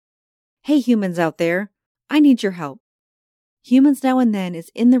Hey humans out there, I need your help. Humans Now and Then is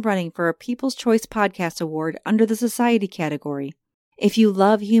in the running for a People's Choice Podcast Award under the Society category. If you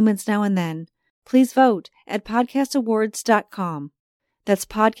love Humans Now and Then, please vote at podcastawards.com. That's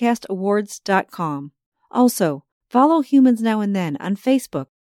podcastawards.com. Also, follow Humans Now and Then on Facebook,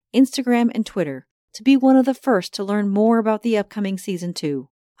 Instagram, and Twitter to be one of the first to learn more about the upcoming Season 2.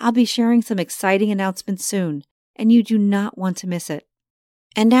 I'll be sharing some exciting announcements soon, and you do not want to miss it.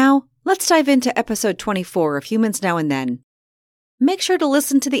 And now, let's dive into episode 24 of Humans Now and Then. Make sure to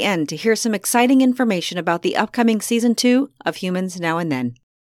listen to the end to hear some exciting information about the upcoming Season 2 of Humans Now and Then.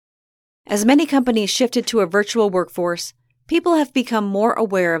 As many companies shifted to a virtual workforce, people have become more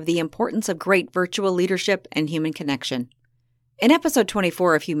aware of the importance of great virtual leadership and human connection. In episode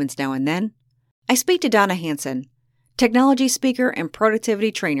 24 of Humans Now and Then, I speak to Donna Hanson, technology speaker and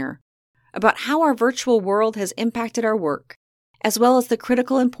productivity trainer, about how our virtual world has impacted our work, as well as the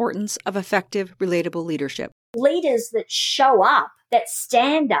critical importance of effective, relatable leadership. Leaders that show up, that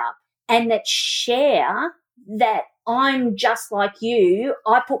stand up, and that share that I'm just like you,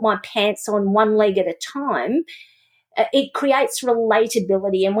 I put my pants on one leg at a time, it creates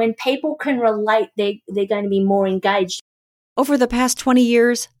relatability. And when people can relate, they're going to be more engaged. Over the past 20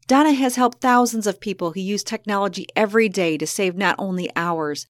 years, Donna has helped thousands of people who use technology every day to save not only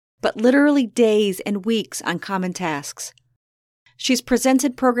hours, but literally days and weeks on common tasks. She's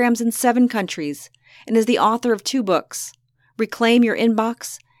presented programs in 7 countries and is the author of 2 books, Reclaim Your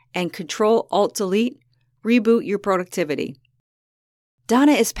Inbox and Control-Alt-Delete, Reboot Your Productivity.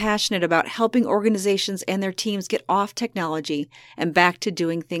 Donna is passionate about helping organizations and their teams get off technology and back to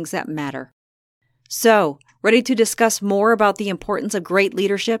doing things that matter. So, ready to discuss more about the importance of great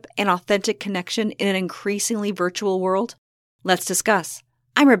leadership and authentic connection in an increasingly virtual world? Let's discuss.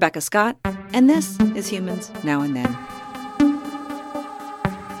 I'm Rebecca Scott, and this is Humans Now and Then.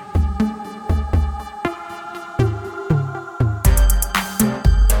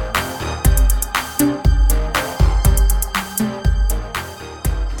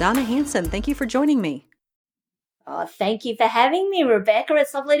 Donna Hanson, thank you for joining me. Oh, thank you for having me, Rebecca.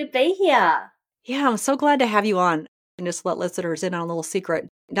 It's lovely to be here. Yeah, I'm so glad to have you on. And just let listeners in on a little secret.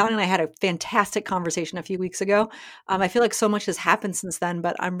 Donna and I had a fantastic conversation a few weeks ago. I feel like so much has happened since then,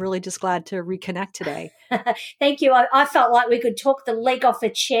 but I'm really just glad to reconnect today. Thank you. I felt like we could talk the leg off a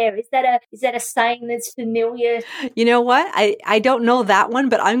chair. Is that a saying that's familiar? You know what? I don't know that one,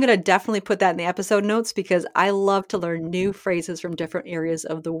 but I'm going to definitely put that in the episode notes because I love to learn new phrases from different areas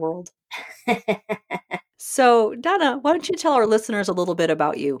of the world. So, Donna, why don't you tell our listeners a little bit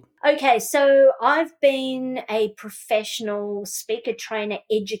about you? Okay, so I've been a professional speaker, trainer,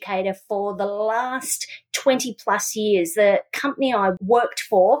 educator for the last 20 plus years. The company I worked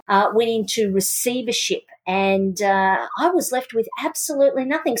for went into receivership and I was left with absolutely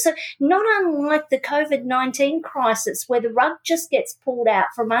nothing. So not unlike the COVID-19 crisis where the rug just gets pulled out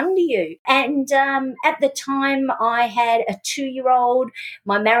from under you. And at the time I had a 2-year-old,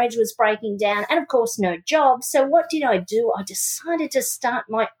 my marriage was breaking down and of course no job. So what did I do? I decided to start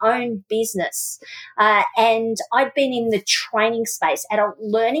my own business. And I'd been in the training space, adult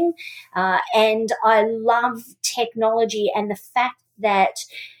learning, and I love technology and the fact that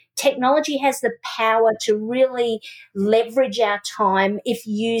technology has the power to really leverage our time if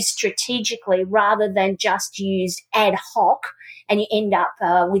used strategically rather than just used ad hoc, and you end up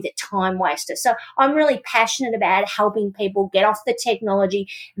with a time waster. So I'm really passionate about helping people get off the technology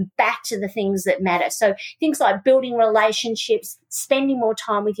and back to the things that matter. So things like building relationships, spending more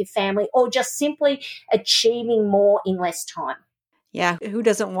time with your family, or just simply achieving more in less time. Yeah, who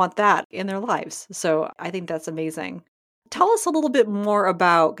doesn't want that in their lives? So I think that's amazing. Tell us a little bit more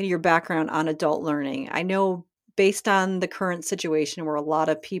about your background on adult learning. I know based on the current situation where a lot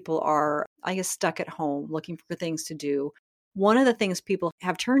of people are, I guess, stuck at home looking for things to do, one of the things people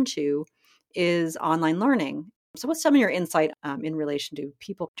have turned to is online learning. So what's some of your insight in relation to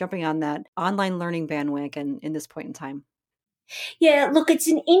people jumping on that online learning bandwagon in this point in time? Yeah, look, it's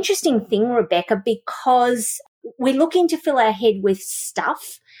an interesting thing, Rebecca, because we're looking to fill our head with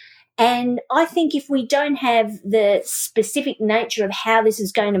stuff. And I think if we don't have the specific nature of how this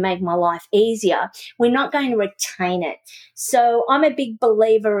is going to make my life easier, we're not going to retain it. So I'm a big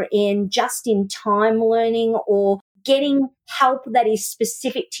believer in just-in-time learning or getting help that is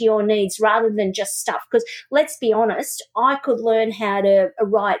specific to your needs rather than just stuff. Because let's be honest, I could learn how to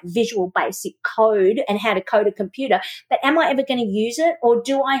write Visual Basic code and how to code a computer, but am I ever going to use it, or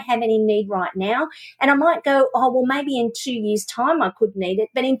do I have any need right now? And I might go, oh, well, maybe in 2 years' time I could need it,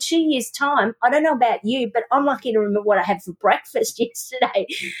 but in 2 years' time, I don't know about you, but I'm lucky to remember what I had for breakfast yesterday,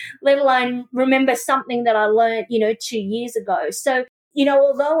 let alone remember something that I learned, 2 years ago. So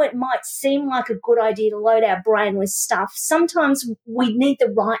although it might seem like a good idea to load our brain with stuff, sometimes we need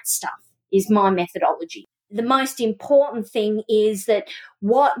the right stuff, is my methodology. The most important thing is that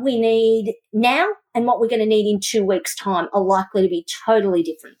what we need now and what we're going to need in 2 weeks' time are likely to be totally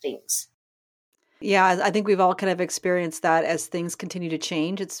different things. Yeah, I think we've all kind of experienced that as things continue to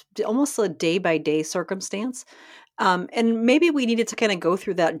change. It's almost a day by day circumstance. And maybe we needed to kind of go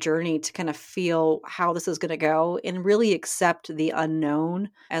through that journey to kind of feel how this is going to go and really accept the unknown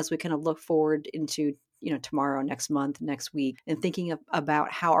as we kind of look forward into, tomorrow, next month, next week, and thinking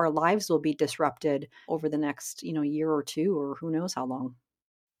about how our lives will be disrupted over the next, year or two, or who knows how long.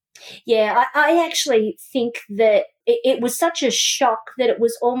 Yeah, I actually think that it was such a shock that it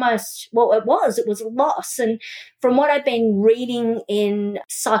was almost, it was a loss. And from what I've been reading in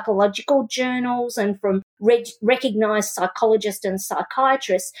psychological journals and from recognized psychologists and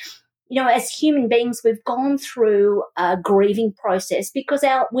psychiatrists, as human beings, we've gone through a grieving process because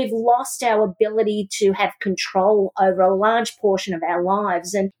we've lost our ability to have control over a large portion of our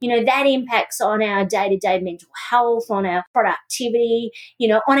lives. And, that impacts on our day-to-day mental health, on our productivity,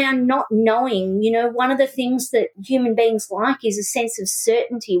 on our not knowing. One of the things that human beings like is a sense of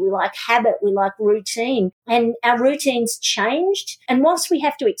certainty. We like habit, we like routine, and our routines changed. And whilst we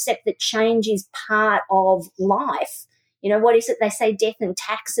have to accept that change is part of life, what is it? They say death and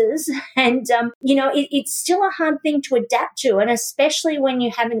taxes. And, it's still a hard thing to adapt to, and especially when you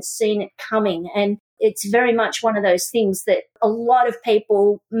haven't seen it coming. And it's very much one of those things that a lot of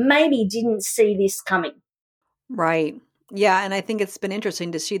people maybe didn't see this coming. Right. Yeah. And I think it's been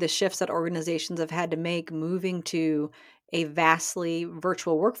interesting to see the shifts that organizations have had to make moving to a vastly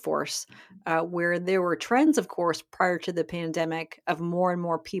virtual workforce, where there were trends, of course, prior to the pandemic of more and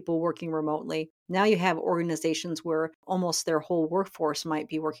more people working remotely. Now you have organizations where almost their whole workforce might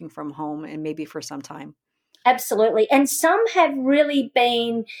be working from home and maybe for some time. Absolutely. And some have really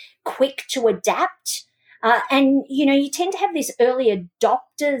been quick to adapt. And, you tend to have this early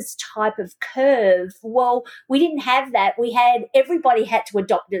adopters type of curve. Well, we didn't have that. Everybody had to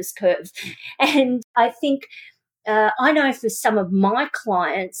adopt this curve. And I think, I know for some of my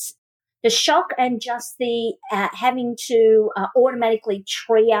clients, the shock and just the having to automatically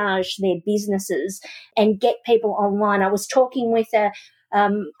triage their businesses and get people online. I was talking with a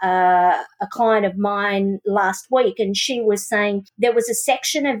client of mine last week, and she was saying there was a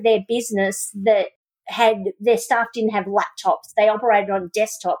section of their business that their staff didn't have laptops. They operated on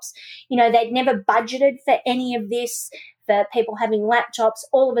desktops. They'd never budgeted for any of this, for people having laptops.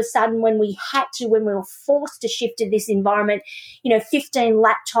 All of a sudden, when we were forced to shift to this environment, 15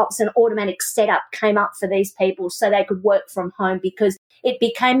 laptops and automatic setup came up for these people so they could work from home because it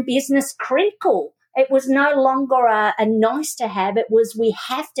became business critical. It was no longer a nice to have. It was, we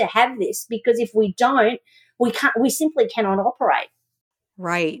have to have this because if we don't, we simply cannot operate.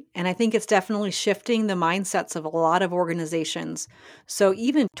 Right. And I think it's definitely shifting the mindsets of a lot of organizations. So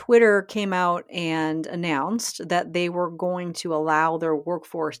even Twitter came out and announced that they were going to allow their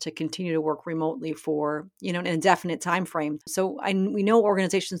workforce to continue to work remotely for, an indefinite time frame. So we know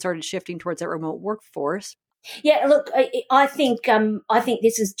organizations started shifting towards that remote workforce. Yeah, look, I think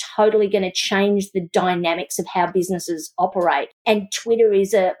this is totally going to change the dynamics of how businesses operate. And Twitter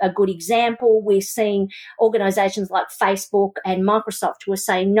is a good example. We're seeing organizations like Facebook and Microsoft who are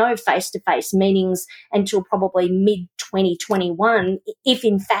saying no face-to-face meetings until probably mid-2021, if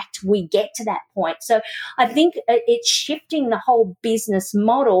in fact we get to that point. So I think it's shifting the whole business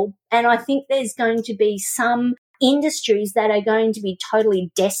model, and I think there's going to be some industries that are going to be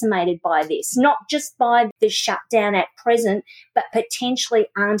totally decimated by this, not just by the shutdown at present, but potentially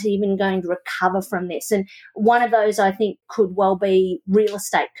aren't even going to recover from this. And one of those, I think, could well be real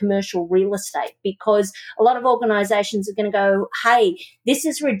estate, commercial real estate, because a lot of organizations are going to go, hey, this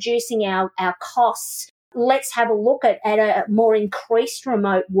is reducing our costs. Let's have a look at a more increased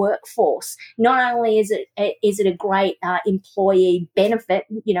remote workforce. Not only is it a great employee benefit,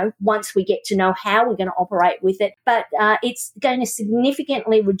 once we get to know how we're going to operate with it, but it's going to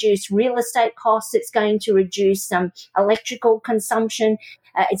significantly reduce real estate costs. It's going to reduce some electrical consumption.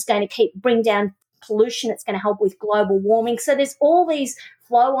 It's going to bring down pollution. It's going to help with global warming. So there's all these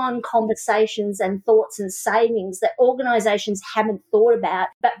flow-on conversations and thoughts and savings that organizations haven't thought about,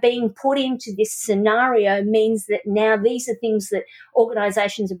 but being put into this scenario means that now these are things that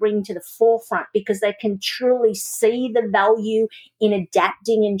organizations are bringing to the forefront because they can truly see the value in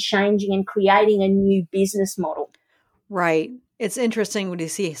adapting and changing and creating a new business model. Right. It's interesting when you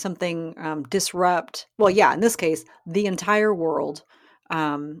see something disrupt, in this case, the entire world,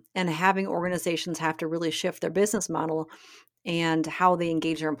 and having organizations have to really shift their business model and how they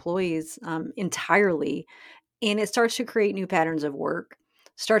engage their employees entirely. And it starts to create new patterns of work,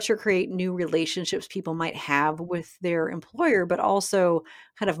 starts to create new relationships people might have with their employer, but also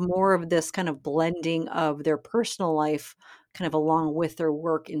kind of more of this kind of blending of their personal life kind of along with their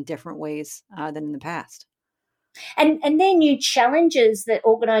work in different ways than in the past. And they're new challenges that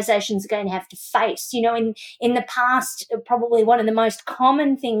organizations are going to have to face. You know, in the past, probably one of the most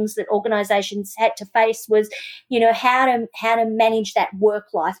common things that organizations had to face was, you know, how to manage that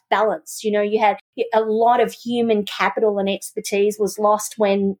work-life balance. You know, you had a lot of human capital and expertise was lost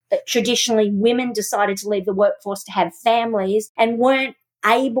when traditionally women decided to leave the workforce to have families and weren't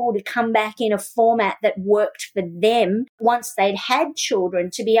able to come back in a format that worked for them once they'd had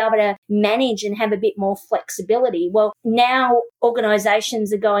children to be able to manage and have a bit more flexibility. Well, now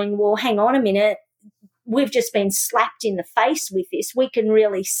organizations are going, well, hang on a minute. We've just been slapped in the face with this. We can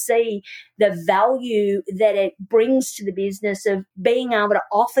really see the value that it brings to the business of being able to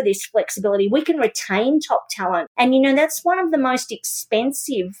offer this flexibility. We can retain top talent. And, you know, that's one of the most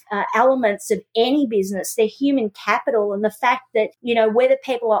expensive elements of any business, their human capital, and the fact that, you know, whether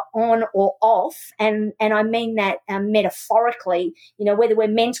people are on or off, and I mean that metaphorically, you know, whether we're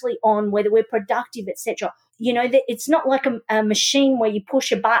mentally on, whether we're productive, etc. You know, it's not like a machine where you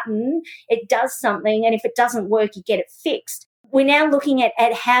push a button, it does something, and if it doesn't work, you get it fixed. We're now looking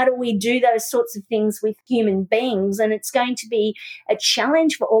at how do we do those sorts of things with human beings, and it's going to be a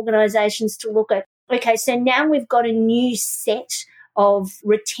challenge for organizations to look at, okay, so now we've got a new set of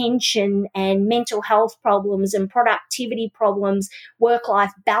retention and mental health problems and productivity problems,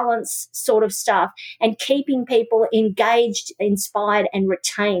 work-life balance sort of stuff, and keeping people engaged, inspired, and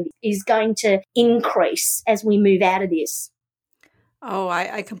retained is going to increase as we move out of this. Oh,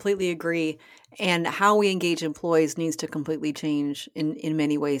 I completely agree. And how we engage employees needs to completely change in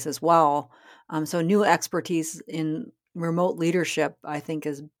many ways as well. So new expertise in remote leadership, I think,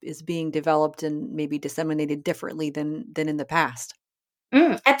 is being developed and maybe disseminated differently than in the past.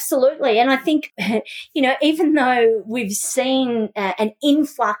 Absolutely. And I think, you know, even though we've seen an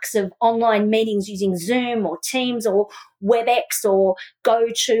influx of online meetings using Zoom or Teams or WebEx or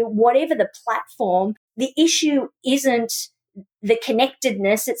GoTo, whatever the platform, the issue isn't the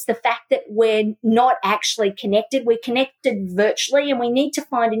connectedness. It's the fact that we're not actually connected. We're connected virtually, and we need to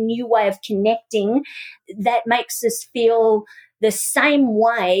find a new way of connecting that makes us feel the same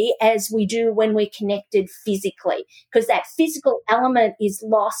way as we do when we're connected physically, because that physical element is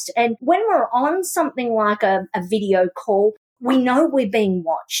lost. And when we're on something like a video call, we know we're being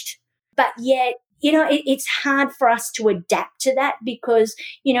watched, but yet, you know, it's hard for us to adapt to that because,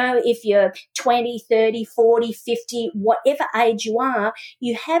 you know, if you're 20, 30, 40, 50, whatever age you are,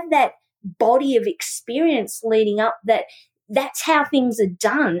 you have that body of experience leading up that's how things are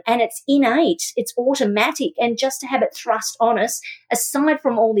done, and it's innate, it's automatic, and just to have it thrust on us, aside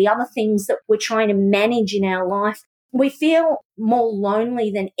from all the other things that we're trying to manage in our life, we feel more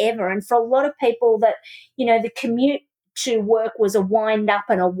lonely than ever. And for a lot of people that, you know, the commute to work was a wind up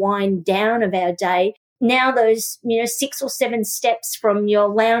and a wind down of our day. Now those, you know, 6 or 7 steps from your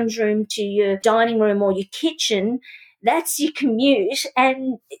lounge room to your dining room or your kitchen, that's your commute,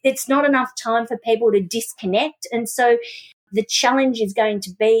 and it's not enough time for people to disconnect. And so the challenge is going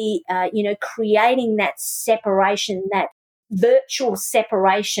to be, you know, creating that separation, that virtual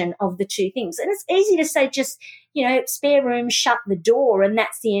separation of the two things. And it's easy to say just, you know, spare room, shut the door, and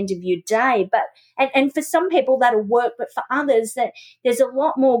that's the end of your day. But, and for some people that'll work, but for others that there's a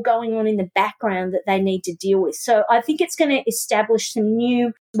lot more going on in the background that they need to deal with. So I think it's going to establish some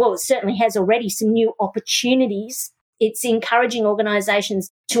new, well, it certainly has already some new opportunities. It's encouraging organisations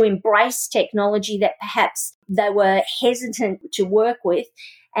to embrace technology that perhaps they were hesitant to work with.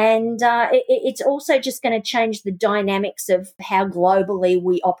 And it's also just going to change the dynamics of how globally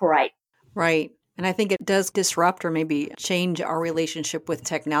we operate. Right. And I think it does disrupt or maybe change our relationship with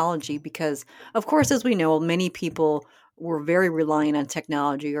technology because, of course, as we know, many people were very reliant on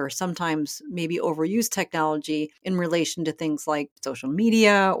technology or sometimes maybe overuse technology in relation to things like social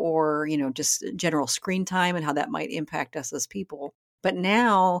media or, you know, just general screen time and how that might impact us as people. But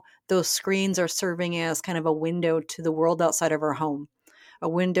now those screens are serving as kind of a window to the world outside of our home, a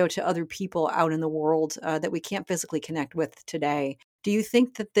window to other people out in the world that we can't physically connect with today. Do you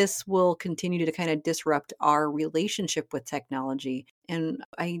think that this will continue to kind of disrupt our relationship with technology? And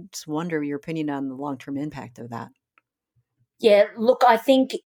I just wonder your opinion on the long-term impact of that. Yeah, look, I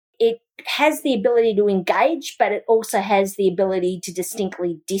think it has the ability to engage, but it also has the ability to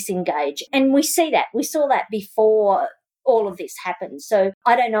distinctly disengage. And we see that. We saw that before all of this happened. So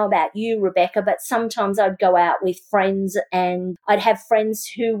I don't know about you, Rebecca, but sometimes I'd go out with friends and I'd have friends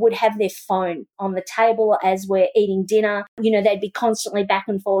who would have their phone on the table as we're eating dinner. You know, they'd be constantly back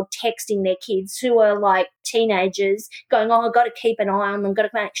and forth texting their kids who are like teenagers going, oh, I've got to keep an eye on them, got to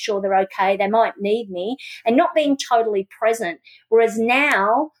make sure they're okay, they might need me, and not being totally present. Whereas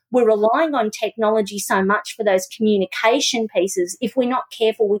now we're relying on technology so much for those communication pieces. If we're not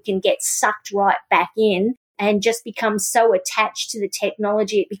careful, we can get sucked right back in and just become so attached to the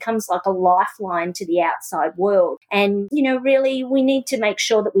technology, it becomes like a lifeline to the outside world. And, you know, really we need to make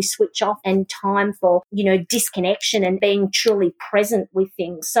sure that we switch off and time for, you know, disconnection and being truly present with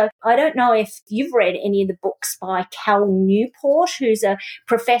things. So I don't know if you've read any of the books by Cal Newport, who's a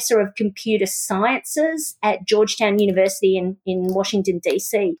professor of computer sciences at Georgetown University in Washington,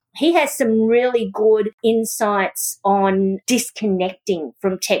 D.C. He has some really good insights on disconnecting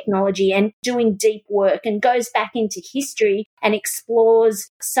from technology and doing deep work, and goes back into history and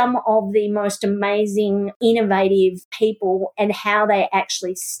explores some of the most amazing, innovative people and how they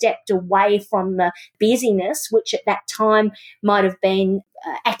actually stepped away from the busyness, which at that time might have been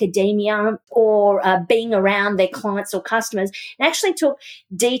academia or being around their clients or customers, and actually took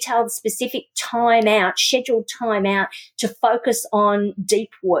detailed, specific time out, scheduled time out to focus on deep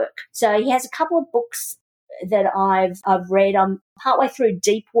work. So he has a couple of books that I've read. I'm partway through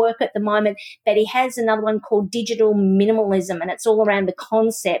Deep Work at the moment, but he has another one called Digital Minimalism, and it's all around the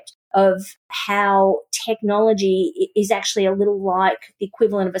concept of how technology is actually a little like the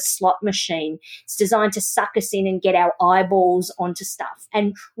equivalent of a slot machine. It's designed to suck us in and get our eyeballs onto stuff.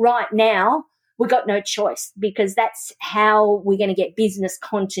 And right now, we've got no choice because that's how we're going to get business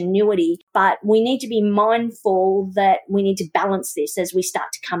continuity. But we need to be mindful that we need to balance this as we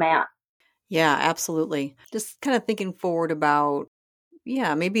start to come out. Yeah, absolutely. Just kind of thinking forward about,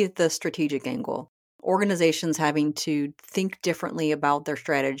 maybe the strategic angle. Organizations having to think differently about their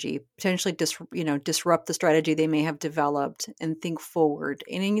strategy, potentially disrupt the strategy they may have developed and think forward.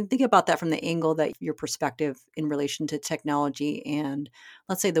 And you think about that from the angle that your perspective in relation to technology and,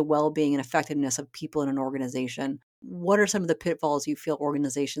 let's say, the well-being and effectiveness of people in an organization. What are some of the pitfalls you feel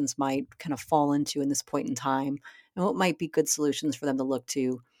organizations might kind of fall into in this point in time? And what might be good solutions for them to look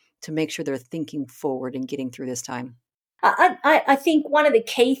to make sure they're thinking forward and getting through this time? I think one of the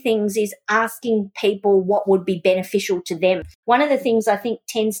key things is asking people what would be beneficial to them. One of the things I think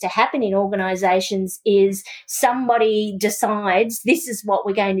tends to happen in organizations is somebody decides this is what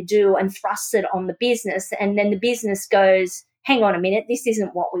we're going to do and thrusts it on the business, and then the business goes, hang on a minute, this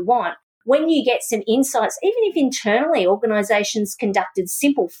isn't what we want. When you get some insights, even if internally organizations conducted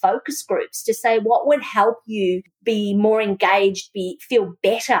simple focus groups to say what would help you be more engaged, feel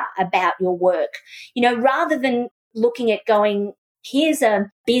better about your work, rather than looking at going, here's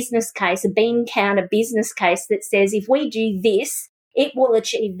a business case, a bean counter business case that says if we do this, it will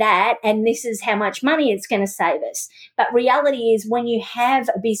achieve that, and this is how much money it's going to save us. But reality is when you have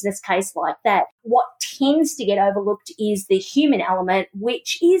a business case like that, what tends to get overlooked is the human element,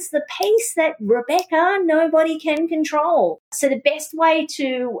 which is the piece that, Rebecca, nobody can control. So the best way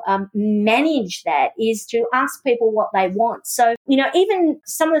to manage that is to ask people what they want. So, even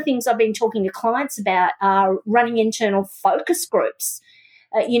some of the things I've been talking to clients about are running internal focus groups,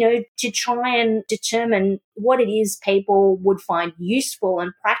 to try and determine what it is people would find useful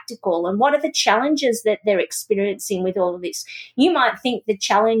and practical and what are the challenges that they're experiencing with all of this. You might think the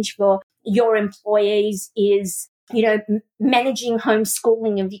challenge for your employees is, managing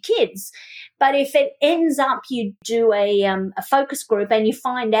homeschooling of your kids. But if it ends up you do a focus group and you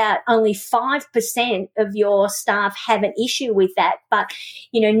find out only 5% of your staff have an issue with that, but,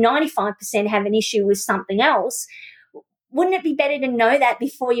 95% have an issue with something else, wouldn't it be better to know that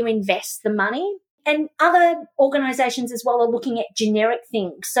before you invest the money? And other organizations as well are looking at generic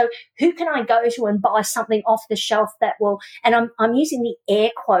things. So who can I go to and buy something off the shelf that will, and I'm using the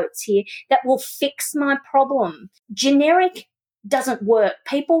air quotes here, that will fix my problem? Generic doesn't work.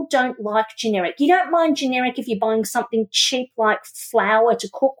 People don't like generic. You don't mind generic if you're buying something cheap like flour to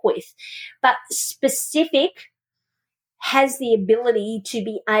cook with, but specific has the ability to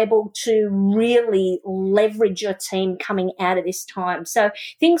be able to really leverage your team coming out of this time. So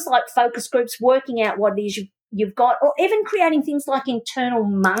things like focus groups, working out what it is you've got, or even creating things like internal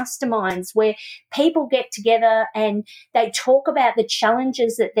masterminds where people get together and they talk about the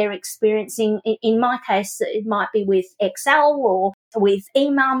challenges that they're experiencing. In my case, it might be with Excel or with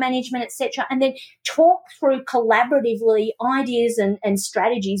email management, etc., and then talk through collaboratively ideas and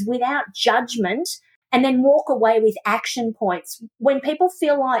strategies without judgment, and then walk away with action points. When people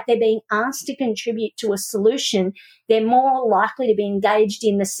feel like they're being asked to contribute to a solution, they're more likely to be engaged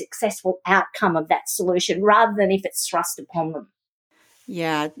in the successful outcome of that solution rather than if it's thrust upon them.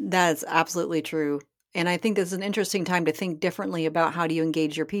 Yeah, that's absolutely true. And I think this is an interesting time to think differently about how do you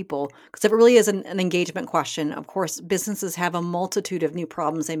engage your people, because it really is an engagement question. Of course, businesses have a multitude of new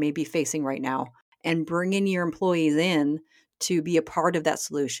problems they may be facing right now, and bringing your employees in to be a part of that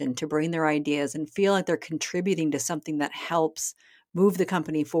solution, to bring their ideas and feel like they're contributing to something that helps move the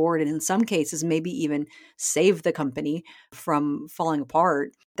company forward, and in some cases, maybe even save the company from falling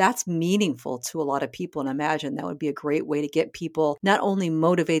apart. That's meaningful to a lot of people. And imagine that would be a great way to get people not only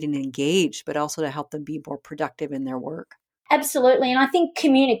motivated and engaged, but also to help them be more productive in their work. Absolutely. And I think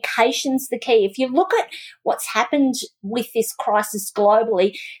communication's the key. If you look at what's happened with this crisis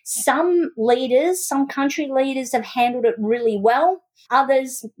globally, some leaders, some country leaders have handled it really well,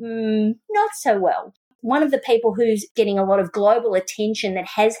 others not so well. One of the people who's getting a lot of global attention that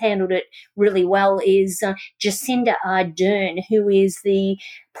has handled it really well is Jacinda Ardern, who is the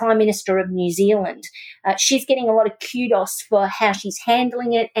Prime Minister of New Zealand. She's getting a lot of kudos for how she's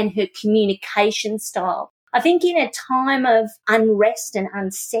handling it and her communication style. I think in a time of unrest and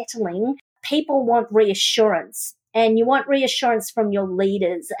unsettling, people want reassurance. And you want reassurance from your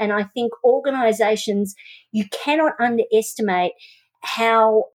leaders. And I think organisations, you cannot underestimate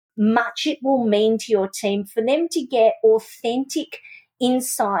how much it will mean to your team for them to get authentic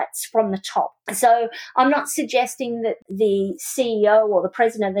insights from the top. So I'm not suggesting that the CEO or the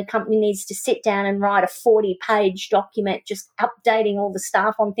president of the company needs to sit down and write a 40-page document just updating all the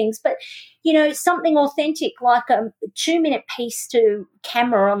staff on things, but, you know, something authentic like a 2-minute piece to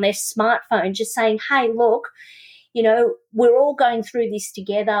camera on their smartphone just saying, hey, look, you know, we're all going through this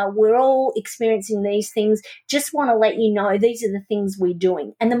together. We're all experiencing these things. Just want to let you know these are the things we're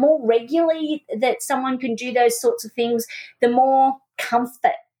doing. And the more regularly that someone can do those sorts of things, the more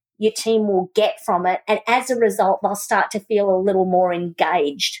comfort your team will get from it. And as a result, they'll start to feel a little more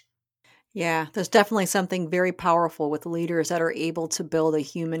engaged. Yeah, there's definitely something very powerful with leaders that are able to build a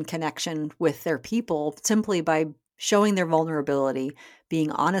human connection with their people simply by showing their vulnerability,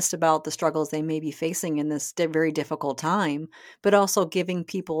 being honest about the struggles they may be facing in this very difficult time, but also giving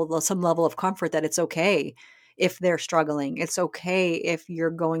people some level of comfort that it's okay if they're struggling. It's okay if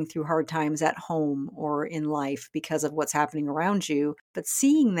you're going through hard times at home or in life because of what's happening around you. But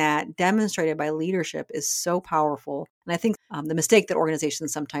seeing that demonstrated by leadership is so powerful. And I think the mistake that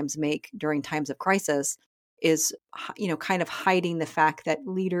organizations sometimes make during times of crisis is, you know, kind of hiding the fact that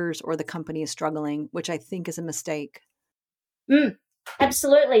leaders or the company is struggling, which I think is a mistake.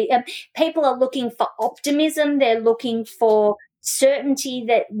 Absolutely. People are looking for optimism. They're looking for certainty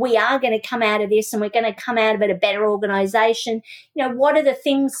that we are going to come out of this and we're going to come out of it a better organization. You know, what are the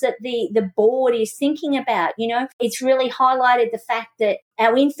things that the board is thinking about? You know, it's really highlighted the fact that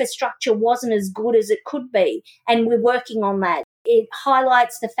our infrastructure wasn't as good as it could be, and we're working on that. It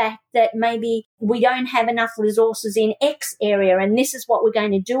highlights the fact that maybe we don't have enough resources in X area and this is what we're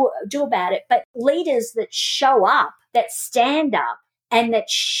going to do about it. But leaders that show up, that stand up and that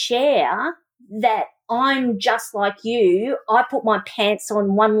share that I'm just like you, I put my pants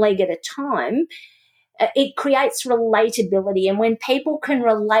on one leg at a time, it creates relatability. And when people can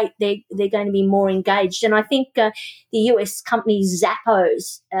relate, they're going to be more engaged. And I think the US company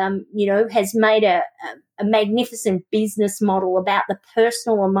Zappos, has made a magnificent business model about the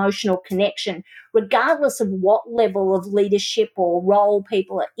personal emotional connection, regardless of what level of leadership or role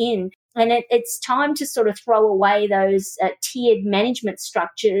people are in. And it's time to sort of throw away those tiered management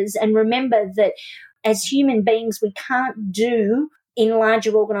structures and remember that as human beings, we can't do in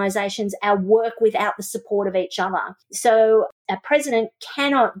larger organisations our work without the support of each other. So a president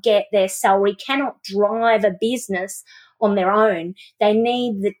cannot get their salary, cannot drive a business on their own. They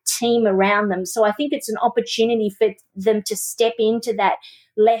need the team around them. So I think it's an opportunity for them to step into that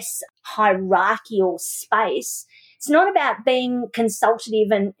less hierarchical space. It's not about being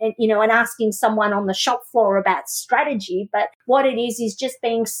consultative and asking someone on the shop floor about strategy, but what it is just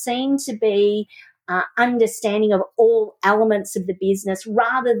being seen to be understanding of all elements of the business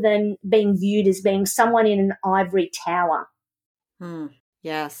rather than being viewed as being someone in an ivory tower.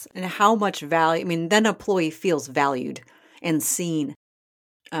 Yes. And how much value, then an employee feels valued and seen.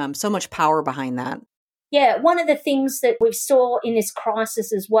 So much power behind that. Yeah, one of the things that we saw in this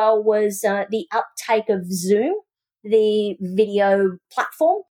crisis as well was the uptake of Zoom, the video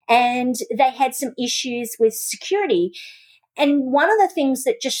platform, and they had some issues with security. And one of the things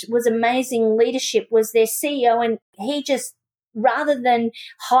that just was amazing leadership was their CEO, and he just, rather than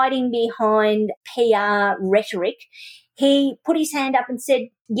hiding behind PR rhetoric, he put his hand up and said,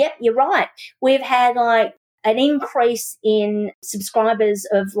 yep, you're right. We've had like an increase in subscribers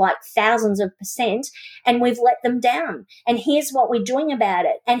of like thousands of %, and we've let them down. And here's what we're doing about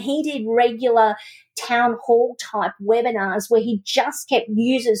it. And he did regular town hall type webinars where he just kept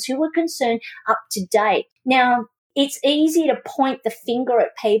users who were concerned up to date. Now, it's easy to point the finger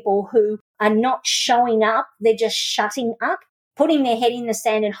at people who are not showing up. They're just shutting up, putting their head in the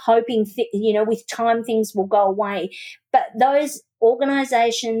sand and hoping, with time things will go away. But those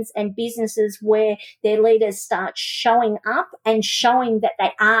organizations and businesses where their leaders start showing up and showing that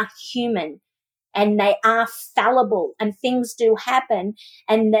they are human and they are fallible and things do happen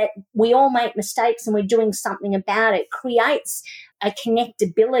and that we all make mistakes and we're doing something about it, creates a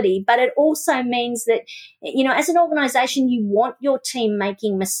connectability. But it also means that, as an organization, you want your team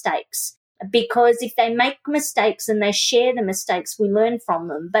making mistakes. Because if they make mistakes and they share the mistakes, we learn from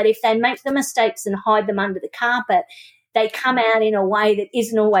them. But if they make the mistakes and hide them under the carpet, they come out in a way that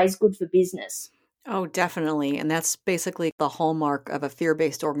isn't always good for business. Oh, definitely. And that's basically the hallmark of a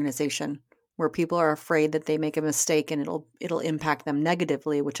fear-based organization, where people are afraid that they make a mistake and it'll impact them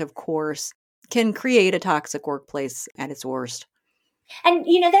negatively, which of course can create a toxic workplace at its worst. And,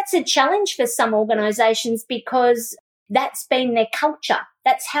 that's a challenge for some organizations because that's been their culture.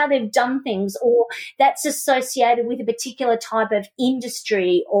 That's how they've done things, or that's associated with a particular type of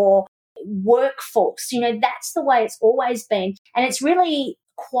industry or workforce. That's the way it's always been. And it's really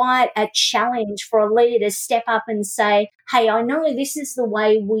quite a challenge for a leader to step up and say, hey, I know this is the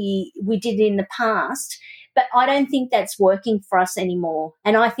way we did it in the past, but I don't think that's working for us anymore.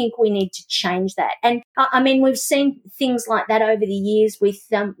 And I think we need to change that. And we've seen things like that over the years with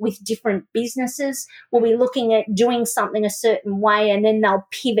different businesses. We'll be looking at doing something a certain way and then they'll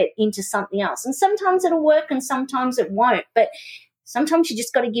pivot into something else. And sometimes it'll work and sometimes it won't. But sometimes you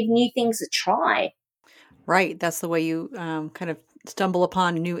just got to give new things a try. Right. That's the way you kind of stumble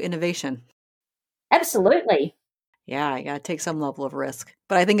upon new innovation. Absolutely. Yeah, you got to take some level of risk.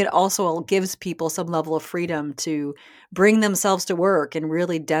 But I think it also gives people some level of freedom to bring themselves to work and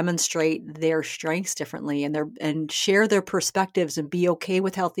really demonstrate their strengths differently and share their perspectives and be okay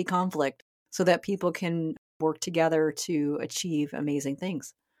with healthy conflict so that people can work together to achieve amazing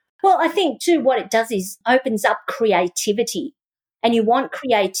things. Well, I think too what it does is opens up creativity. And you want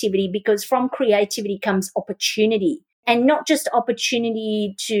creativity because from creativity comes opportunity. And not just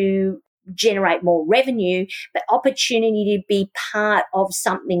opportunity to generate more revenue, but opportunity to be part of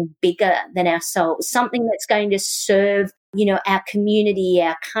something bigger than ourselves, something that's going to serve, our community,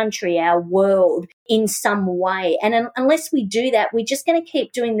 our country, our world in some way. And unless we do that, we're just going to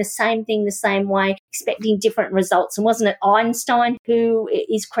keep doing the same thing the same way, expecting different results. And wasn't it Einstein who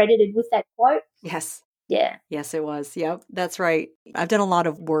is credited with that quote? Yes. Yeah. Yes, it was. Yep, that's right. I've done a lot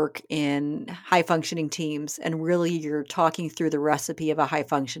of work in high-functioning teams, and really you're talking through the recipe of a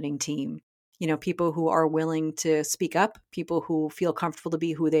high-functioning team. People who are willing to speak up, people who feel comfortable to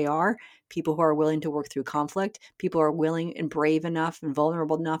be who they are, people who are willing to work through conflict, people who are willing and brave enough and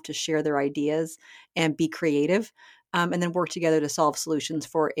vulnerable enough to share their ideas and be creative, and then work together to solve solutions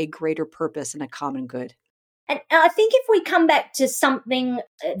for a greater purpose and a common good. And I think if we come back to something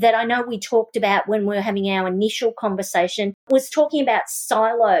that I know we talked about when we were having our initial conversation, was talking about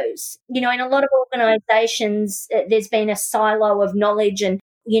silos. In a lot of organizations, there's been a silo of knowledge and,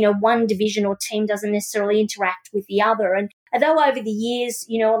 one division or team doesn't necessarily interact with the other. And although over the years,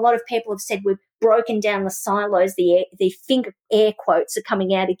 a lot of people have said we've broken down the silos, the finger air quotes are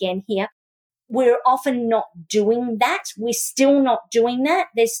coming out again here. We're often not doing that. We're still not doing that.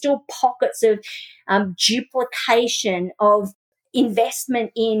 There's still pockets of duplication of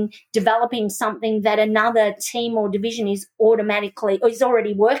investment in developing something that another team or division is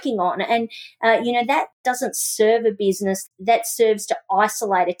already working on. And, that doesn't serve a business. That serves to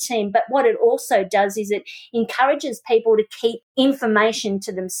isolate a team. But what it also does is it encourages people to keep information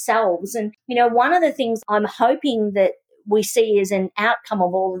to themselves. And, one of the things I'm hoping that we see as an outcome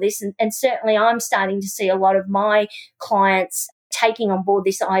of all of this, and certainly I'm starting to see a lot of my clients taking on board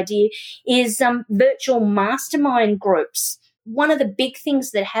this idea, is virtual mastermind groups. One of the big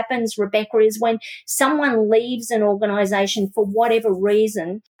things that happens, Rebecca, is when someone leaves an organization for whatever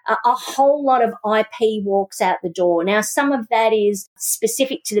reason, a whole lot of IP walks out the door. Now, some of that is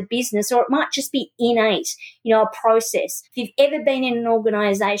specific to the business, or it might just be innate, a process. If you've ever been in an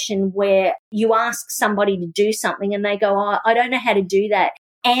organization where you ask somebody to do something and they go, oh, I don't know how to do that.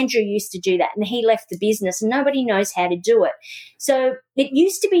 Andrew used to do that and he left the business and nobody knows how to do it. So it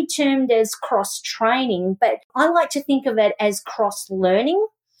used to be termed as cross-training, but I like to think of it as cross-learning.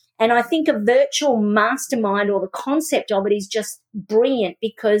 And I think a virtual mastermind, or the concept of it, is just brilliant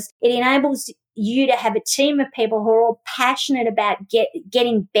because it enables you to have a team of people who are all passionate about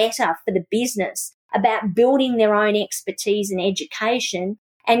getting better for the business, about building their own expertise and education,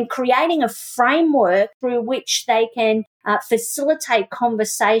 and creating a framework through which they can facilitate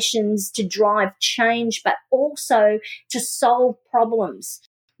conversations to drive change, but also to solve problems.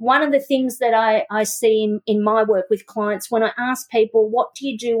 One of the things that I see in my work with clients, when I ask people, what do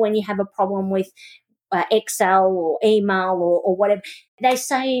you do when you have a problem with Excel or email or whatever, they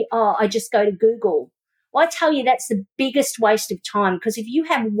say, oh, I just go to Google. Well, I tell you, that's the biggest waste of time, because if you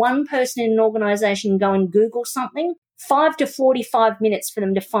have one person in an organization go and Google something, 5 to 45 minutes for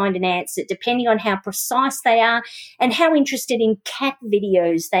them to find an answer, depending on how precise they are and how interested in cat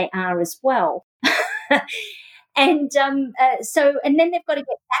videos they are as well. And then they've got to get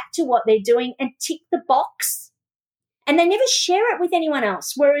back to what they're doing and tick the box. And they never share it with anyone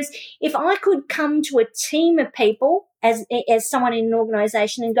else. Whereas if I could come to a team of people as someone in an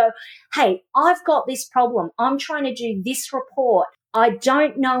organization and go, hey, I've got this problem. I'm trying to do this report. I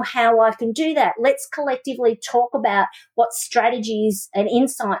don't know how I can do that. Let's collectively talk about what strategies and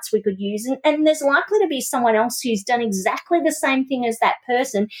insights we could use. And there's likely to be someone else who's done exactly the same thing as that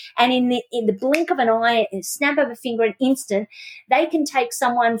person. And in the blink of an eye, a snap of a finger, an instant, they can take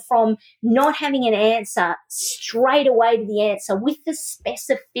someone from not having an answer straight away to the answer with the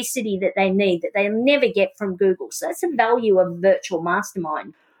specificity that they need, that they'll never get from Google. So that's the value of virtual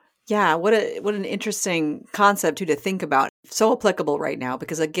mastermind. Yeah, what an interesting concept to think about. So applicable right now,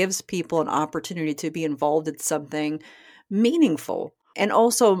 because it gives people an opportunity to be involved in something meaningful and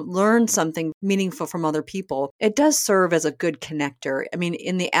also learn something meaningful from other people. It does serve as a good connector. I mean,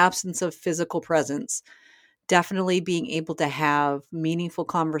 in the absence of physical presence, definitely being able to have meaningful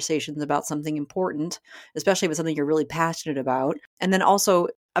conversations about something important, especially if it's something you're really passionate about, and then also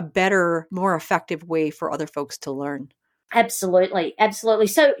a better, more effective way for other folks to learn. Absolutely, absolutely.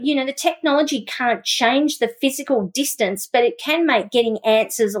 So, the technology can't change the physical distance, but it can make getting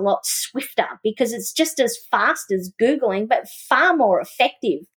answers a lot swifter, because it's just as fast as Googling, but far more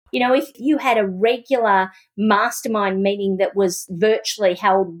effective. If you had a regular mastermind meeting that was virtually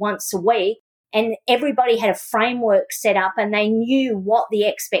held once a week, and everybody had a framework set up and they knew what the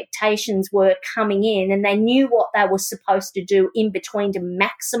expectations were coming in, and they knew what they were supposed to do in between to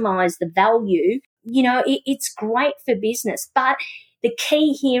maximize the value, it's great for business. But the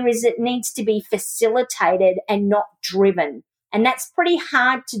key here is it needs to be facilitated and not driven. And that's pretty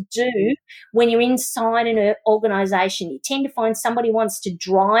hard to do when you're inside an organization. You tend to find somebody wants to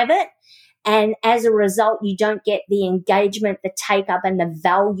drive it, and as a result, you don't get the engagement, the take-up, and the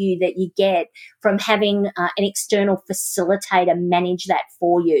value that you get from having an external facilitator manage that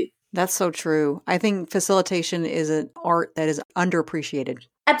for you. That's so true. I think facilitation is an art that is underappreciated.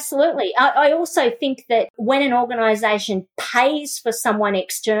 Absolutely. I also think that when an organization pays for someone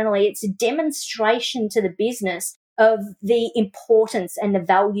externally, it's a demonstration to the business of the importance and the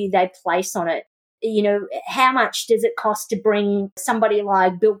value they place on it. How much does it cost to bring somebody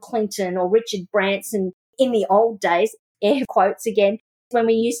like Bill Clinton or Richard Branson in the old days, air quotes again, when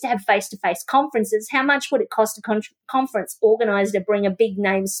we used to have face-to-face conferences? How much would it cost a conference organizer to bring a big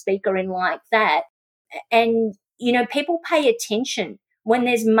name speaker in like that? And, people pay attention. When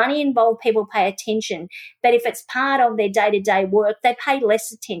there's money involved, people pay attention. But if it's part of their day-to-day work, they pay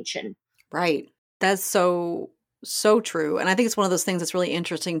less attention. Right. That's so true. And I think it's one of those things that's really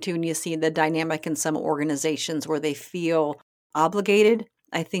interesting too, when you see the dynamic in some organizations where they feel obligated,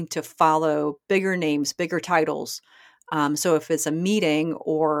 I think, to follow bigger names, bigger titles. So if it's a meeting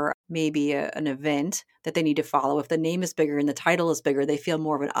or maybe an event that they need to follow, if the name is bigger and the title is bigger, they feel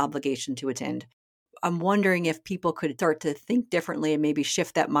more of an obligation to attend. I'm wondering if people could start to think differently and maybe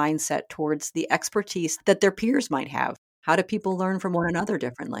shift that mindset towards the expertise that their peers might have. How do people learn from one another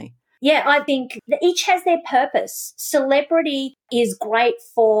differently? Yeah, I think each has their purpose. Celebrity is great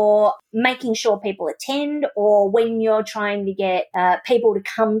for making sure people attend, or when you're trying to get people to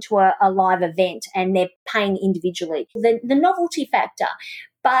come to a live event and they're paying individually. The novelty factor.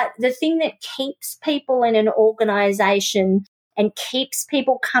 But the thing that keeps people in an organization and keeps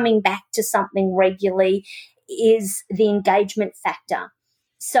people coming back to something regularly is the engagement factor.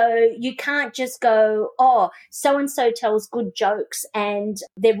 So you can't just go, oh, so-and-so tells good jokes and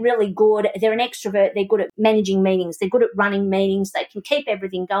they're really good. They're an extrovert. They're good at managing meetings. They're good at running meetings. They can keep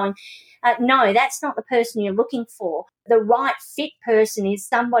everything going. No, that's not the person you're looking for. The right fit person is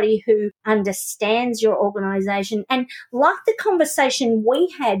somebody who understands your organization. And like the conversation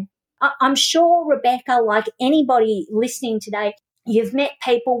we had, I'm sure, Rebecca, like anybody listening today, you've met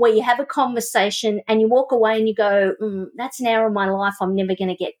people where you have a conversation and you walk away and you go, that's an hour of my life I'm never going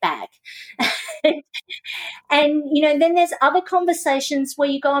to get back. And, then there's other conversations where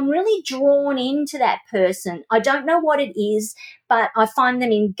you go, I'm really drawn into that person. I don't know what it is, but I find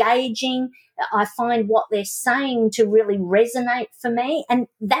them engaging. I find what they're saying to really resonate for me. And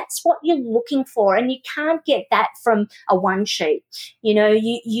that's what you're looking for. And you can't get that from a one sheet. You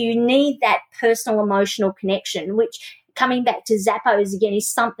need that personal emotional connection, which, coming back to Zappos again,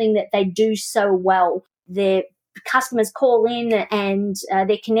 is something that they do so well. Their customers call in and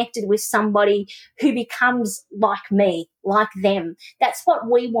they're connected with somebody who becomes like me, like them. That's what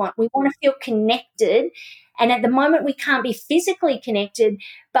we want. We want to feel connected. And at the moment, we can't be physically connected,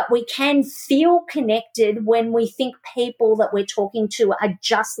 but we can feel connected when we think people that we're talking to are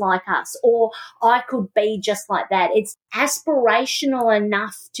just like us, or I could be just like that. It's aspirational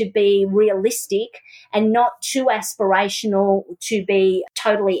enough to be realistic and not too aspirational to be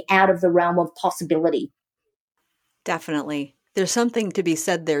totally out of the realm of possibility. Definitely. There's something to be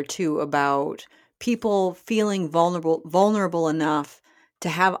said there too about people feeling vulnerable enough to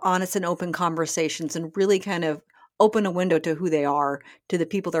have honest and open conversations and really kind of open a window to who they are, to the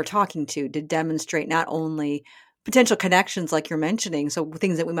people they're talking to demonstrate not only potential connections like you're mentioning, so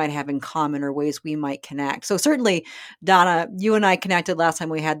things that we might have in common or ways we might connect. So certainly, Donna, you and I connected last time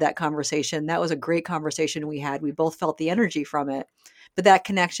we had that conversation. That was a great conversation we had. We both felt the energy from it. But that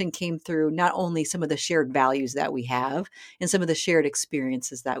connection came through not only some of the shared values that we have and some of the shared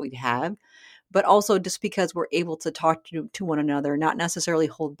experiences that we have, but also just because we're able to talk to one another, not necessarily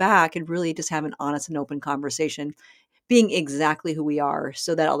hold back, and really just have an honest and open conversation, being exactly who we are.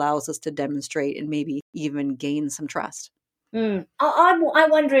 So that allows us to demonstrate and maybe even gain some trust. I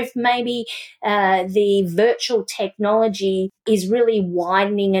wonder if maybe the virtual technology is really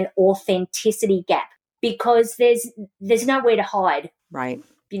widening an authenticity gap, because there's nowhere to hide. Right.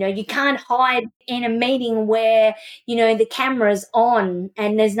 You can't hide in a meeting where, the camera's on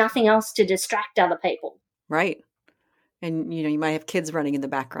and there's nothing else to distract other people. Right. And, you might have kids running in the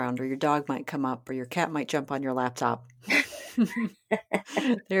background, or your dog might come up, or your cat might jump on your laptop.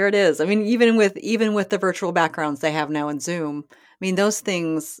 There it is. I mean, even with the virtual backgrounds they have now in Zoom, I mean, those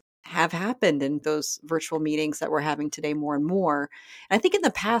things have happened in those virtual meetings that we're having today more and more. And I think in the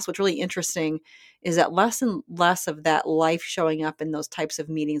past, what's really interesting is that less and less of that life showing up in those types of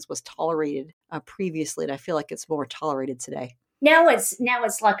meetings was tolerated previously. And I feel like it's more tolerated today. Now it's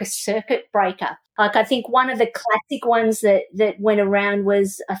like a circuit breaker. Like, I think one of the classic ones that went around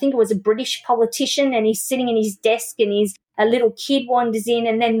was, I think it was a British politician, and he's sitting in his desk and a little kid wanders in,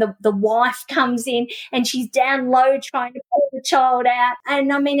 and then the wife comes in and she's down low trying to pull the child out.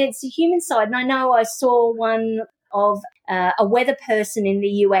 And I mean, it's a human side. And I know I saw one of a weather person in the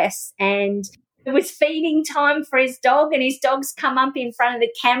US, and it was feeding time for his dog, and his dog's come up in front of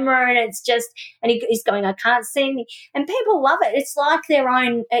the camera, and it's just, and he's going, I can't see anything. And people love it. It's like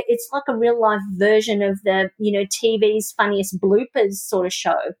it's like a real life version of the, TV's funniest bloopers sort of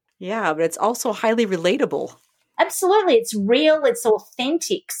show. Yeah, but it's also highly relatable. Absolutely. It's real. It's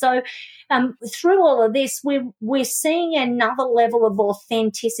authentic. So through all of this, we're seeing another level of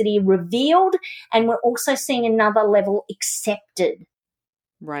authenticity revealed, and we're also seeing another level accepted.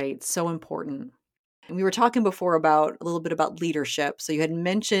 Right. So important. And we were talking before a little bit about leadership. So you had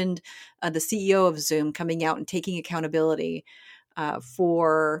mentioned the CEO of Zoom coming out and taking accountability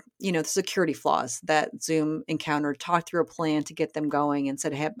for, the security flaws that Zoom encountered, talked through a plan to get them going, and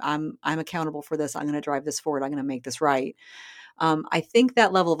said, hey, I'm accountable for this. I'm going to drive this forward. I'm going to make this right. I think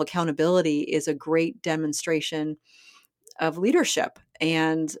that level of accountability is a great demonstration of leadership,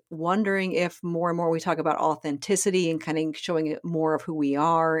 and wondering if more and more we talk about authenticity and kind of showing more of who we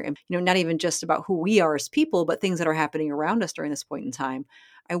are, and not even just about who we are as people, but things that are happening around us during this point in time.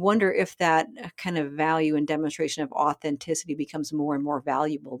 I wonder if that kind of value and demonstration of authenticity becomes more and more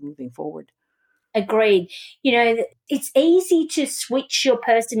valuable moving forward. Agreed. It's easy to switch your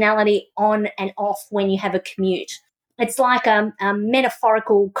personality on and off when you have a commute. It's like a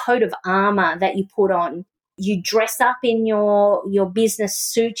metaphorical coat of armor that you put on. You dress up in your business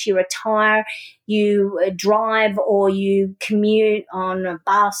suit, your attire, you drive or you commute on a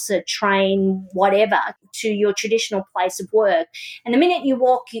bus, a train, whatever, to your traditional place of work. And the minute you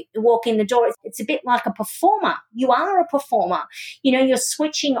walk in the door, it's a bit like a performer. You are a performer. You're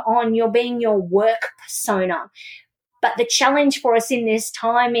switching on, you're being your work persona. But the challenge for us in this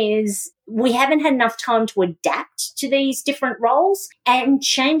time is we haven't had enough time to adapt to these different roles, and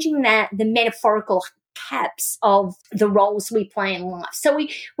changing the metaphorical caps of the roles we play in life. So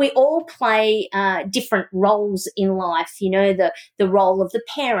we all play different roles in life, the role of the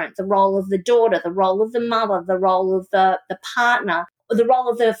parent, the role of the daughter, the role of the mother, the role of the partner, the role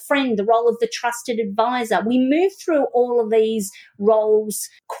of the friend, the role of the trusted advisor. We move through all of these roles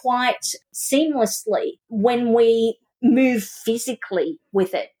quite seamlessly when we move physically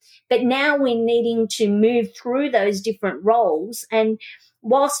with it. But now we're needing to move through those different roles. And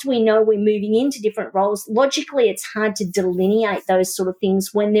whilst we know we're moving into different roles, logically it's hard to delineate those sort of things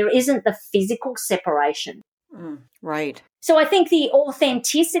when there isn't the physical separation. Right. So I think the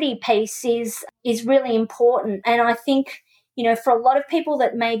authenticity piece is really important. And I think, for a lot of people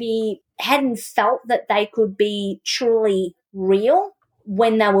that maybe hadn't felt that they could be truly real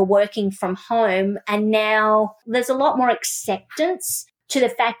when they were working from home, and now there's a lot more acceptance to the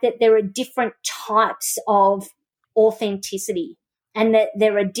fact that there are different types of authenticity and that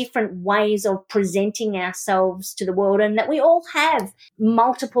there are different ways of presenting ourselves to the world, and that we all have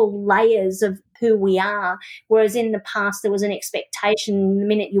multiple layers of who we are, whereas in the past there was an expectation the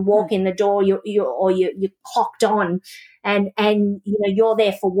minute you walk in the door you're clocked on and you're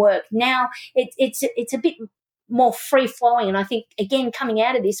there for work. Now it's a bit more free flowing, and I think again coming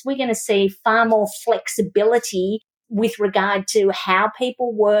out of this we're going to see far more flexibility with regard to how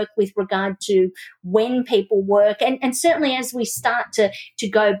people work, with regard to when people work. And certainly as we start to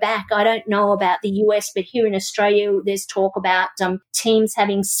go back, I don't know about the US, but here in Australia, there's talk about teams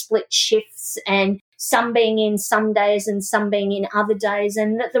having split shifts and some being in some days and some being in other days,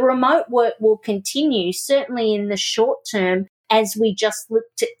 and that the remote work will continue, certainly in the short term, as we just look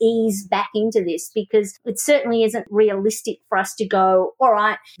to ease back into this, because it certainly isn't realistic for us to go, all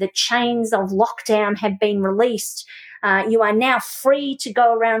right, the chains of lockdown have been released. You are now free to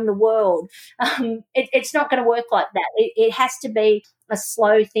go around the world. It's not going to work like that. It has to be a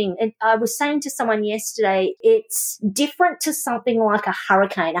slow thing. And I was saying to someone yesterday, it's different to something like a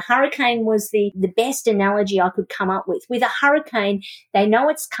hurricane. A hurricane was the best analogy I could come up with. With a hurricane, they know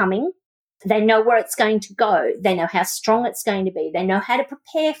it's coming. They know where it's going to go. They know how strong it's going to be. They know how to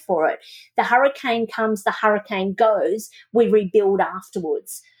prepare for it. The hurricane comes, the hurricane goes. We rebuild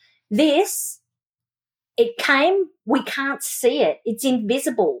afterwards. This, it came, we can't see it. It's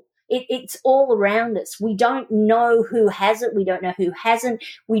invisible. It's all around us. We don't know who has it. We don't know who hasn't.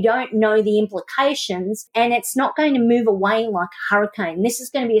 We don't know the implications, and it's not going to move away like a hurricane. This is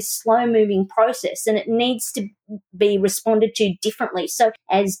going to be a slow-moving process, and it needs to be responded to differently. So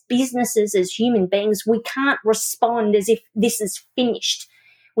as businesses, as human beings, we can't respond as if this is finished.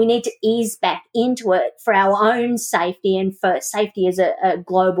 We need to ease back into it for our own safety and for safety as a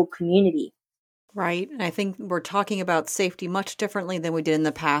global community. Right. And I think we're talking about safety much differently than we did in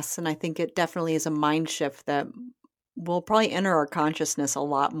the past. And I think it definitely is a mind shift that will probably enter our consciousness a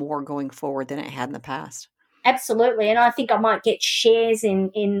lot more going forward than it had in the past. Absolutely. And I think I might get shares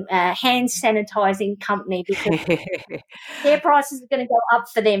in hand sanitizing company, because their prices are going to go up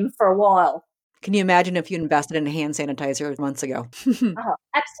for them for a while. Can you imagine if you invested in a hand sanitizer months ago? Oh,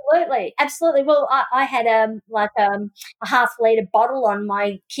 absolutely. Absolutely. Well, I had a half-litre bottle on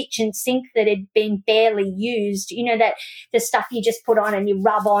my kitchen sink that had been barely used. You know, that the stuff you just put on and you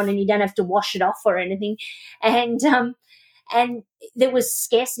rub on and you don't have to wash it off or anything. And there was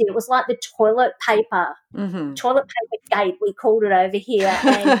scarcity. It was like the toilet paper, toilet paper gate, we called it over here.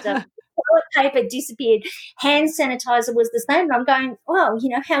 And toilet paper disappeared. Hand sanitizer was the same. And I'm going, well,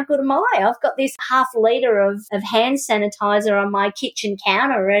 how good am I? I've got this half litre of hand sanitizer on my kitchen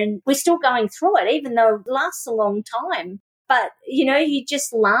counter, and we're still going through it, even though it lasts a long time. But, you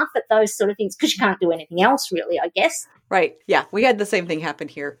just laugh at those sort of things because you can't do anything else really, I guess. Right. Yeah. We had the same thing happen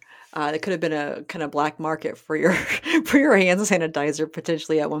here. It could have been a kind of black market for your hand sanitizer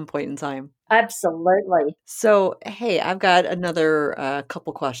potentially at one point in time. Absolutely. So, hey, I've got another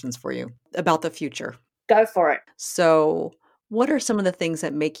couple questions for you about the future. Go for it. So, what are some of the things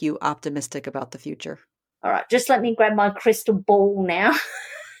that make you optimistic about the future? All right. Just let me grab my crystal ball now.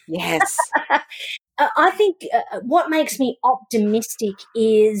 Yes. I think what makes me optimistic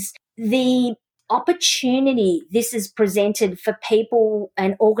is the opportunity this is presented for people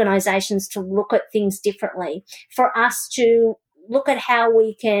and organizations to look at things differently, for us to look at how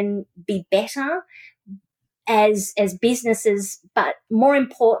we can be better as businesses, but more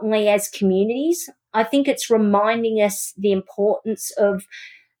importantly as communities. I think it's reminding us the importance of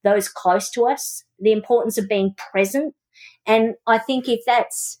those close to us, the importance of being present. And I think if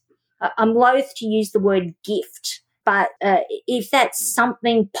that's, I'm loath to use the word gift, but if that's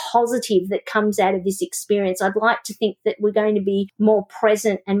something positive that comes out of this experience, I'd like to think that we're going to be more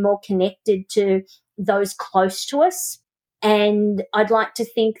present and more connected to those close to us. And I'd like to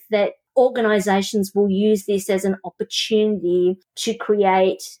think that organizations will use this as an opportunity to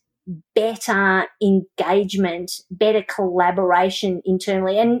create better engagement, better collaboration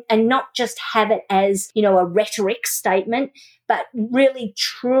internally, and not just have it as, a rhetoric statement, but really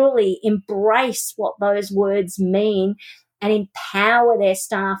truly embrace what those words mean and empower their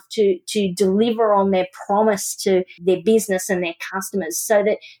staff to deliver on their promise to their business and their customers, so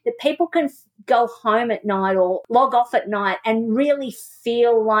that people can go home at night or log off at night and really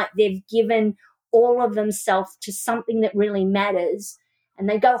feel like they've given all of themselves to something that really matters. And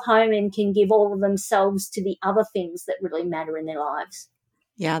they go home and can give all of themselves to the other things that really matter in their lives.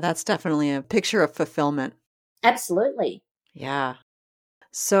 Yeah, that's definitely a picture of fulfillment. Absolutely. Yeah.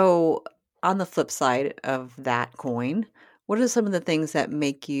 So on the flip side of that coin, what are some of the things that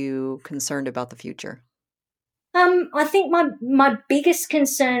make you concerned about the future? I think my biggest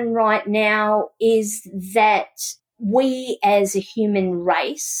concern right now is that we as a human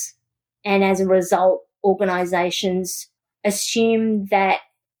race, and as a result, organizations, assume that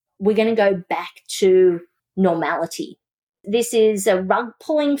we're going to go back to normality. This is a rug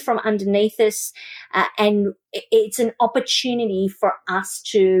pulling from underneath us, and it's an opportunity for us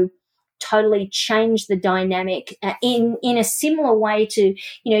to totally change the dynamic in a similar way to,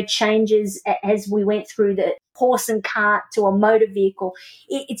 changes as we went through the horse and cart to a motor vehicle.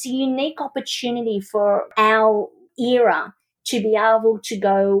 It's a unique opportunity for our era to be able to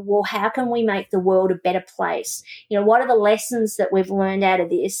go, well, how can we make the world a better place? What are the lessons that we've learned out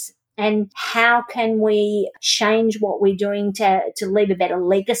of this? And how can we change what we're doing to leave a better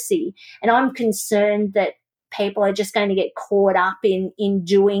legacy? And I'm concerned that people are just going to get caught up in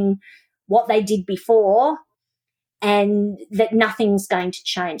doing what they did before, and that nothing's going to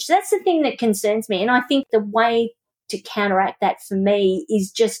change. So that's the thing that concerns me. And I think the way to counteract that for me is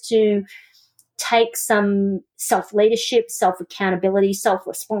just to take some self-leadership, self-accountability,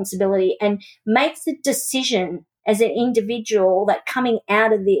 self-responsibility, and make the decision as an individual that coming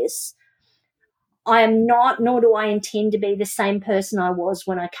out of this, I am not, nor do I intend to be the same person I was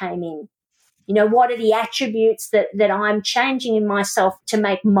when I came in. What are the attributes that I'm changing in myself to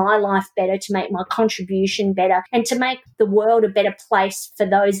make my life better, to make my contribution better, and to make the world a better place for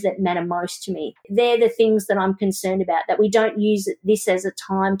those that matter most to me? They're the things that I'm concerned about, that we don't use this as a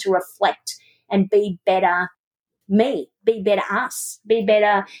time to reflect and be better me, be better us, be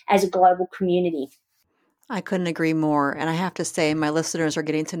better as a global community. I couldn't agree more. And I have to say, my listeners are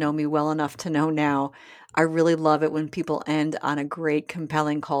getting to know me well enough to know now, I really love it when people end on a great,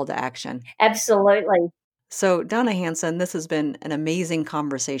 compelling call to action. Absolutely. So, Donna Hanson, this has been an amazing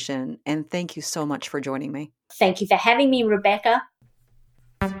conversation, and thank you so much for joining me. Thank you for having me, Rebecca.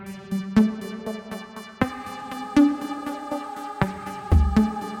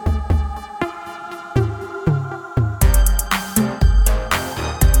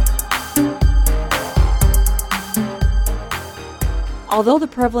 Although the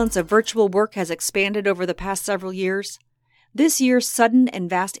prevalence of virtual work has expanded over the past several years, this year's sudden and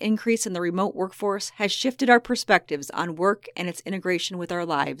vast increase in the remote workforce has shifted our perspectives on work and its integration with our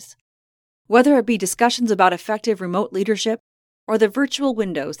lives. Whether it be discussions about effective remote leadership or the virtual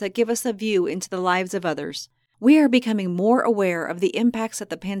windows that give us a view into the lives of others, we are becoming more aware of the impacts that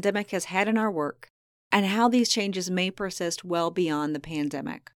the pandemic has had on our work and how these changes may persist well beyond the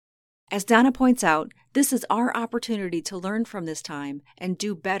pandemic. As Donna points out, this is our opportunity to learn from this time and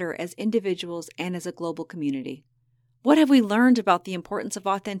do better as individuals and as a global community. What have we learned about the importance of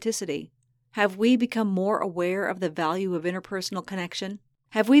authenticity? Have we become more aware of the value of interpersonal connection?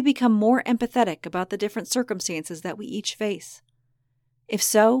 Have we become more empathetic about the different circumstances that we each face? If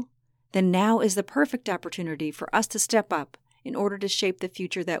so, then now is the perfect opportunity for us to step up in order to shape the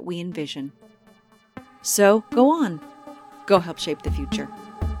future that we envision. So, go on. Go help shape the future.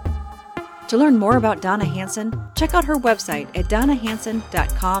 To learn more about Donna Hanson, check out her website at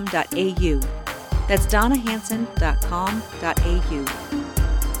donnahanson.com.au. That's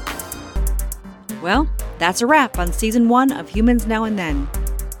donnahanson.com.au. Well, that's a wrap on Season 1 of Humans Now and Then.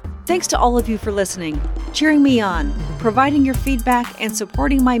 Thanks to all of you for listening, cheering me on, providing your feedback, and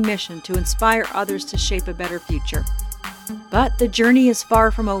supporting my mission to inspire others to shape a better future. But the journey is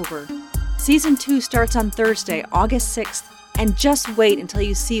far from over. Season 2 starts on Thursday, August 6th, and just wait until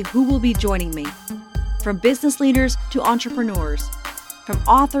you see who will be joining me. From business leaders to entrepreneurs, from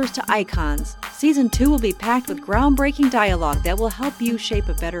authors to icons, Season 2 will be packed with groundbreaking dialogue that will help you shape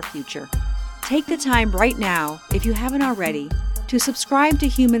a better future. Take the time right now, if you haven't already, to subscribe to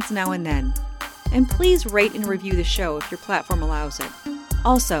Humans Now and Then. And please rate and review the show if your platform allows it.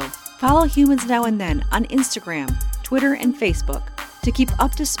 Also, follow Humans Now and Then on Instagram, Twitter, and Facebook to keep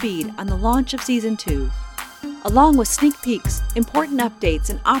up to speed on the launch of Season 2. along with sneak peeks, important updates,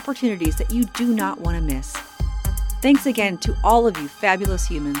 and opportunities that you do not want to miss. Thanks again to all of you fabulous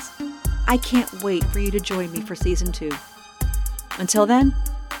humans. I can't wait for you to join me for Season 2. Until then,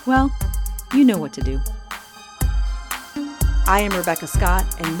 well, you know what to do. I am Rebecca Scott,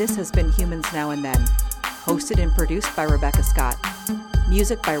 and this has been Humans Now and Then, hosted and produced by Rebecca Scott.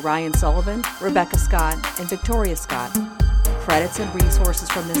 Music by Ryan Sullivan, Rebecca Scott, and Victoria Scott. Credits and resources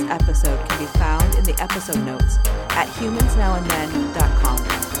from this episode can be found in the episode notes at humansnowandthen.com.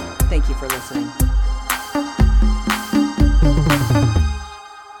 Thank you for listening.